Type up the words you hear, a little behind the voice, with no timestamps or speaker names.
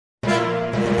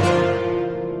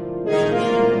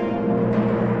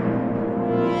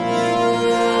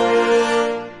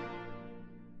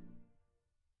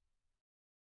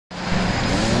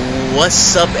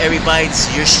What's up, everybody? This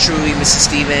is yours truly, Mr.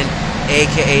 Steven,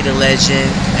 aka The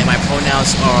Legend, and my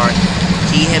pronouns are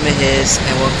he, him, and his,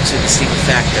 and welcome to the Steven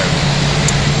Factor.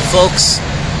 Folks,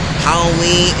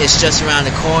 Halloween is just around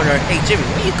the corner. Hey, Jimmy,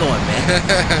 where you going, man?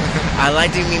 I'd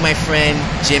like to meet my friend,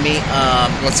 Jimmy.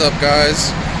 What's up,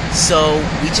 guys? So,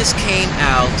 we just came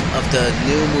out of the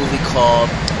new movie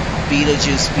called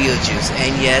Beetlejuice.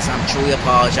 And yes, I'm truly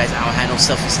apologize. I don't have no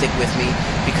selfie stick with me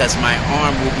because my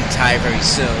arm will be tired very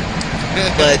soon.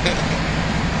 But,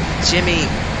 Jimmy,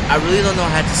 I really don't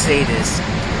know how to say this.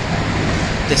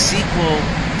 The sequel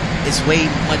is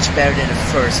way much better than the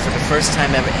first, for the first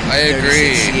time ever in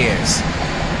 36 years.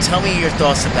 Tell me your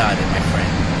thoughts about it, my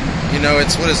friend. You know,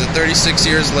 it's, 36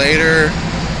 years later?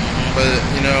 But,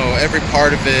 you know, every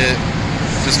part of it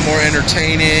is more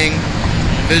entertaining.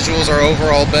 Visuals are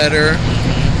overall better.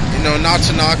 You know, not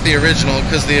to knock the original,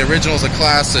 because the original's a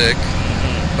classic.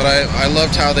 But I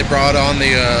loved how they brought on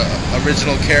the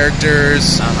original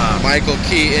characters. Michael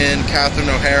Keaton, Catherine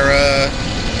O'Hara,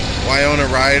 Winona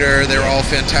Ryder. They were all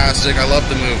fantastic. I love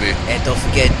the movie. And don't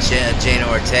forget Jenna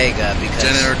Ortega, because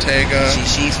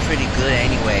she's pretty good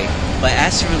anyway. But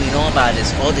as you really know about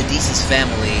this, all the DC's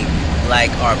family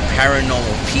are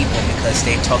paranormal people because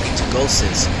they're talking to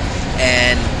ghosts.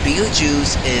 And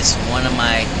Beetlejuice is one of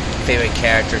my favorite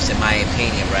characters in my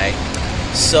opinion, right?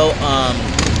 So,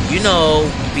 you know,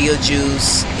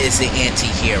 Beetlejuice is the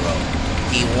anti-hero.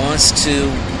 He wants to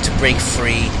break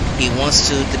free. He wants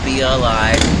to be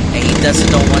alive, and he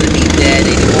don't want to be dead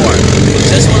anymore.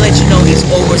 Just want to let you know, he's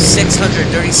over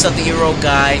 630-something-year-old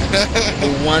guy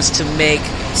who wants to make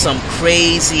some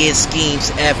craziest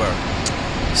schemes ever.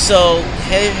 So,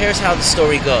 here's how the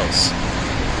story goes.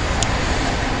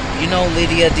 You know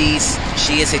Lydia Dees,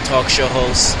 she is a talk show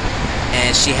host,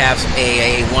 and she has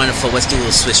a wonderful, let's do a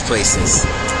little switch places.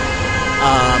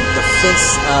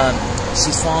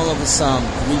 She's fallen over some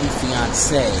greedy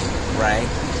fiancé, right?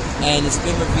 And it's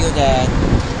been revealed that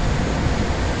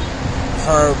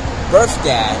her birth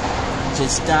dad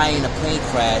just died in a plane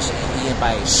crash and eaten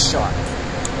by a shark.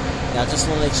 Now, just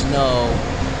want to let you know,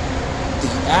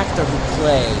 the actor who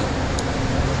played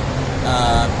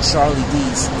Charlie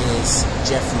Dees is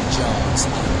Jeffrey Jones,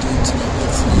 and due to the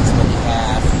incidents that we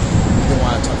have, we don't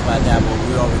want to talk about that, but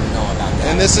we already know about that.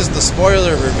 And this is the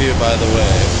spoiler review, by the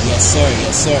way. Yes, sir.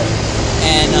 Yes, sir.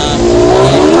 And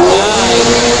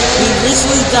he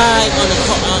recently died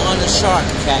on a shark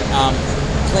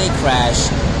plane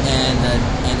crash, and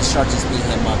the shark just beat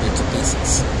him up into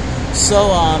pieces.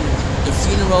 So the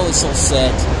funeral is so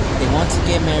set. They want to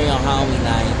get married on Halloween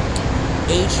night.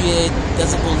 Adrian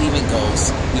doesn't believe in ghosts.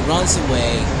 He runs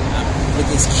away with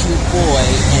this cute boy,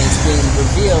 and it's been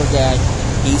revealed that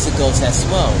he's a ghost as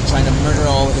well, trying to murder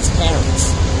all his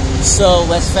parents. So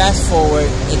let's fast forward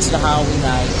into the Halloween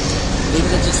night.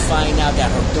 Lydia just find out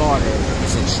that her daughter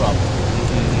is in trouble.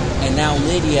 And now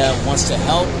Lydia wants to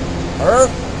help her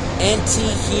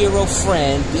anti-hero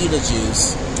friend,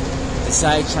 Beetlejuice,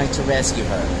 decided trying to rescue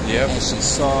her. Yep. And she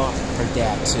saw her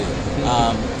dad too.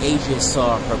 Adrian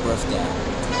saw her birth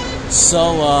dad.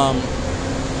 So,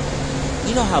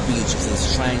 you know how Beetlejuice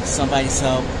is, trying somebody's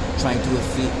help, trying to do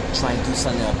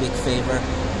something, a big favor.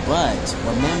 But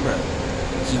remember,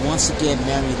 he wants to get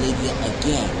married Lydia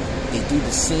again. They do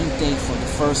the same thing from the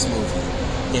first movie.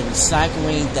 They're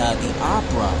recycling the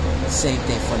opera, same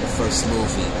thing from the first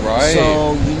movie. Right.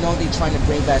 So, you know they're trying to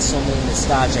bring back so many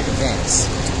nostalgic events.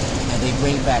 And they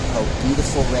bring back her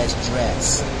beautiful red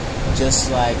dress,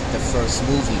 just like the first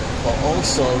movie. But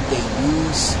also, they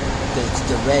use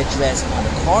the red dress on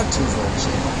the cartoon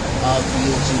version of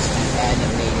Beetlejuice, the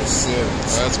animated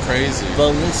series. That's crazy.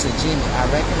 But listen, Jimmy, I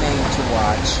recommend you to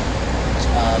watch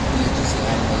Beetlejuice, the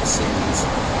animated series,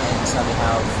 and tell me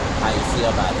how you feel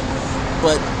about it.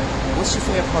 But what's your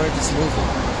favorite part of this movie?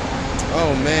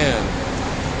 Oh, man.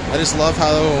 I just love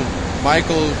how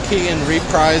Michael Keaton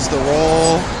reprised the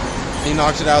role. He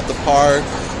knocked it out the park.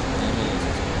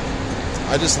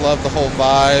 I just love the whole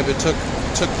vibe. It took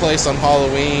place on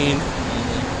Halloween.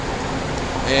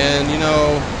 And, you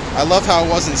know, I love how it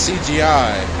wasn't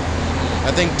CGI.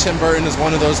 I think Tim Burton is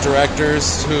one of those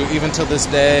directors who, even to this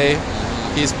day,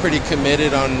 he's pretty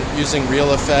committed on using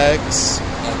real effects.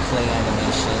 And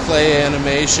clay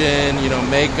animation, you know,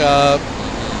 makeup.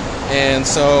 And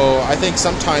so I think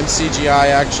sometimes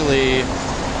CGI actually,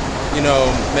 you know,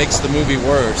 makes the movie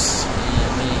worse.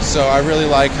 So I really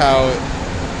like how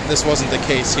this wasn't the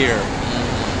case here.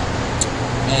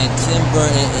 And Tim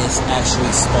Burton is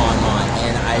actually spot on,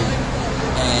 and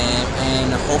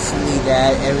hopefully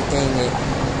that everything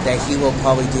that he will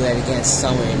probably do that again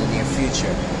somewhere in the near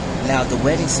future. Now, the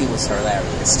wedding scene was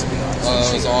hilarious, to be honest. Oh,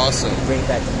 it was awesome. Bring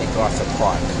back the MacArthur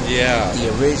Park. Yeah. The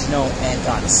original and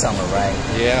Donna Summer, right?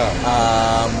 Yeah.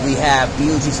 We have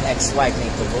Beetlejuice's ex-wife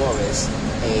named Dolores,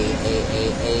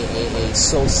 a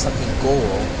soul-sucking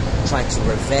ghoul trying to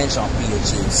revenge on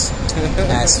Beetlejuice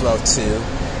as well too,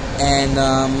 and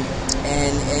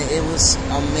it was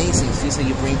amazing. So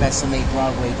you bring back somebody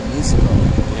Broadway the musical.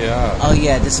 Yeah. Oh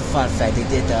yeah, this is a fun fact. They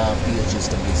did Beetlejuice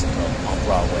the musical on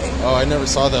Broadway. Oh, I never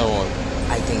saw that one.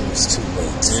 I think it was too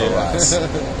late for us.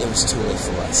 It was too late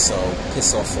for us, so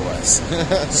piss off for us.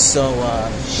 So,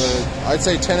 but I'd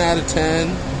say 10 out of 10,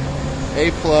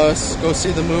 A+. Go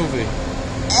see the movie.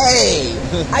 Hey,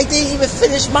 I didn't even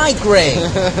finish my grade.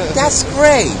 That's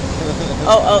great.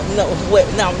 Oh no, wait,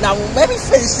 now let me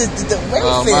finish the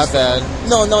my bad.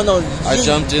 No. I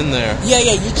jumped in there. Yeah,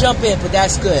 you jump in, but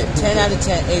that's good. 10 out of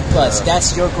 10, A+.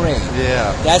 That's your grade.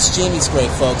 Yeah. That's Jamie's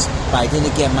grade, folks. But I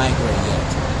didn't get my grade yet.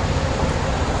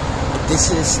 This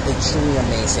is truly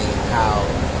amazing how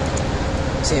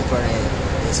Tim Burton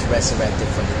is resurrected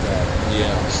from the dead.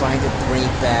 Yeah. Trying to bring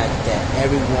back that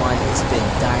everyone has been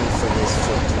dying for this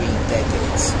for 3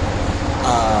 decades.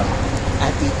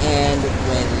 At the end,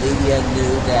 when Lydia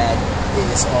knew that it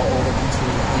is all over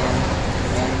between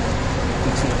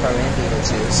her and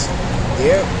Beetlejuice,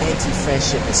 their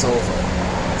anti-friendship is over.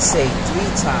 Say 3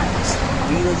 times,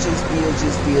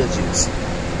 Beetlejuice.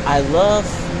 I love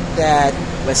that.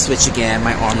 Let's switch again.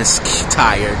 My arm is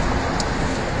tired.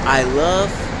 I love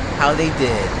how they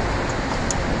did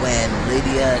when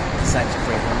Lydia decided to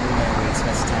create her new memory,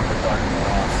 spent some time with Dartmoor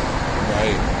off.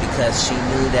 Right. Because she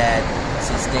knew that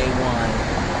since day one,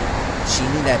 she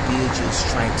knew that Beetlejuice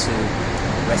trying to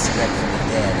resurrect from the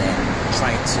dead and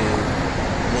trying to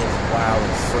live wild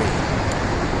and free.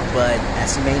 But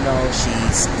as you may know,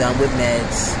 she's done with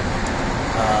meds.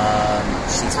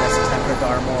 She spent some time with her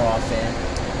daughter more often.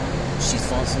 She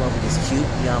falls in love with this cute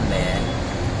young man,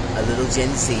 a little Gen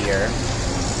Zer.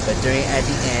 But at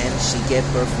the end, she gave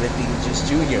birth with Beetlejuice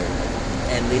Jr.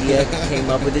 And Lydia came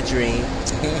up with a dream,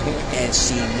 and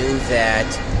she knew that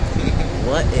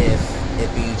what if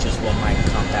Beetlejuice might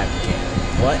come back again?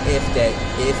 What if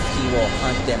he will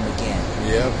hunt them again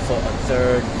for a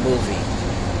 3rd movie?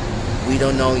 We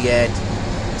don't know yet,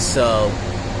 so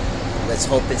let's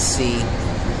hope and see.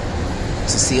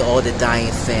 To see all the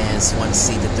dying fans want to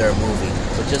see the 3rd movie.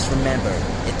 But just remember,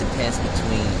 it depends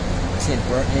between Tim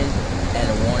Burton and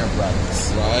the Warner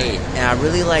Brothers. Right. And I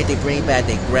really like they bring back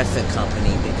the Griffin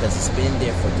Company because it's been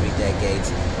there for 3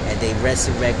 decades, and they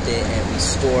resurrected and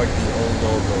restored the old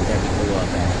logo that we grew up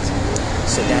at.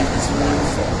 So that is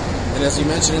wonderful. And as you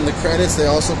mentioned in the credits, they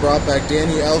also brought back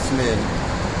Danny Elfman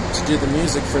to do the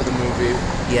music for the movie.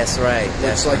 Yes, right.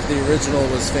 Which, like the original,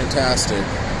 was fantastic.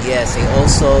 Yes,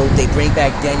 they bring back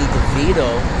Danny DeVito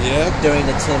during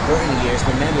the Tim Burton years.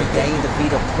 Remember, Danny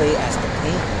DeVito played as the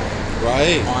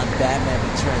Penguin on Batman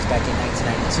Returns back in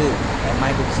 1992. And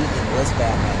Michael Keaton was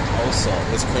Batman also.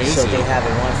 That's crazy. So they have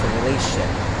a wonderful relationship.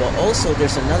 But also,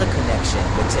 there's another connection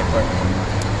with Tim Burton.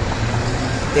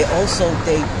 They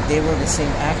were the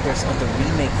same actors of the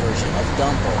remake version of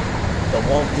Dumbo, the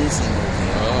Walt Disney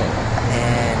movie.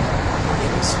 And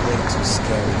it was way too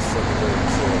scary for the little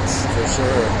kids. For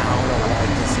sure. I don't know why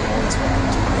Disney always wanted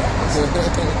to do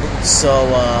that. So,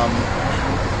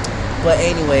 but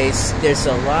anyways, there's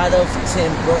a lot of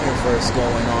Tim Burton verse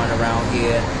going on around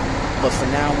here. But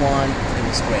from now on, it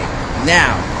was great.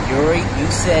 Now, Yuri, you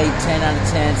say 10 out of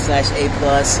 10 / A+.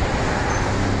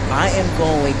 I am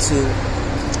going to,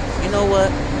 you know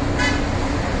what?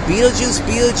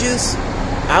 Beetlejuice,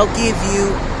 I'll give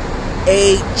you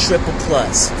A++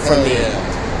 for me.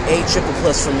 A++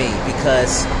 for me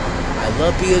because I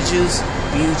love Beetlejuice.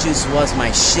 Beetlejuice was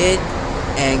my shit,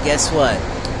 and guess what?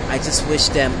 I just wish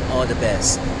them all the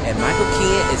best. And Michael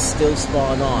Keaton is still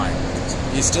spot on.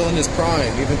 He's still in his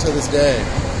prime, even to this day.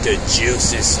 The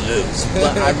juice is loose.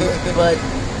 But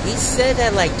he said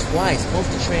that like twice, both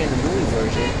the trailer and the movie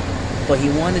version. But he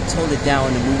wanted to tone it down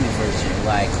in the movie version,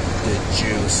 like the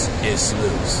juice is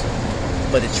loose.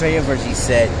 But the trailer version, he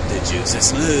said, the juice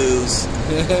is loose.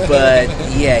 But,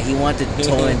 yeah, he wanted to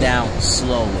tone it down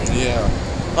slowly.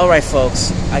 Yeah. All right,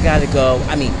 folks. I got to go.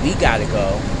 I mean, we got to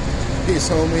go. Peace,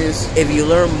 homies. If you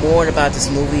learn more about this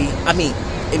movie,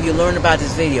 if you learn about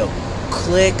this video,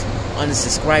 click on the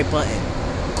subscribe button.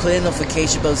 Click the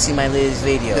notification bell to see my latest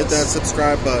videos. Hit that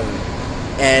subscribe button.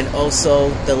 And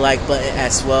also the like button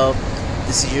as well.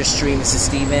 This is your stream. This is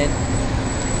Steven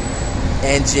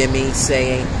and Jimmy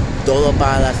saying, Dolo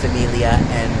para la familia,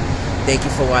 and thank you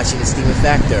for watching the Steven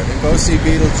Factor. And go see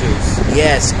Beetlejuice.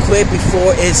 Yes, quit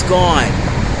before it's gone.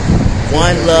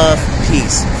 One love,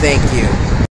 peace. Thank you.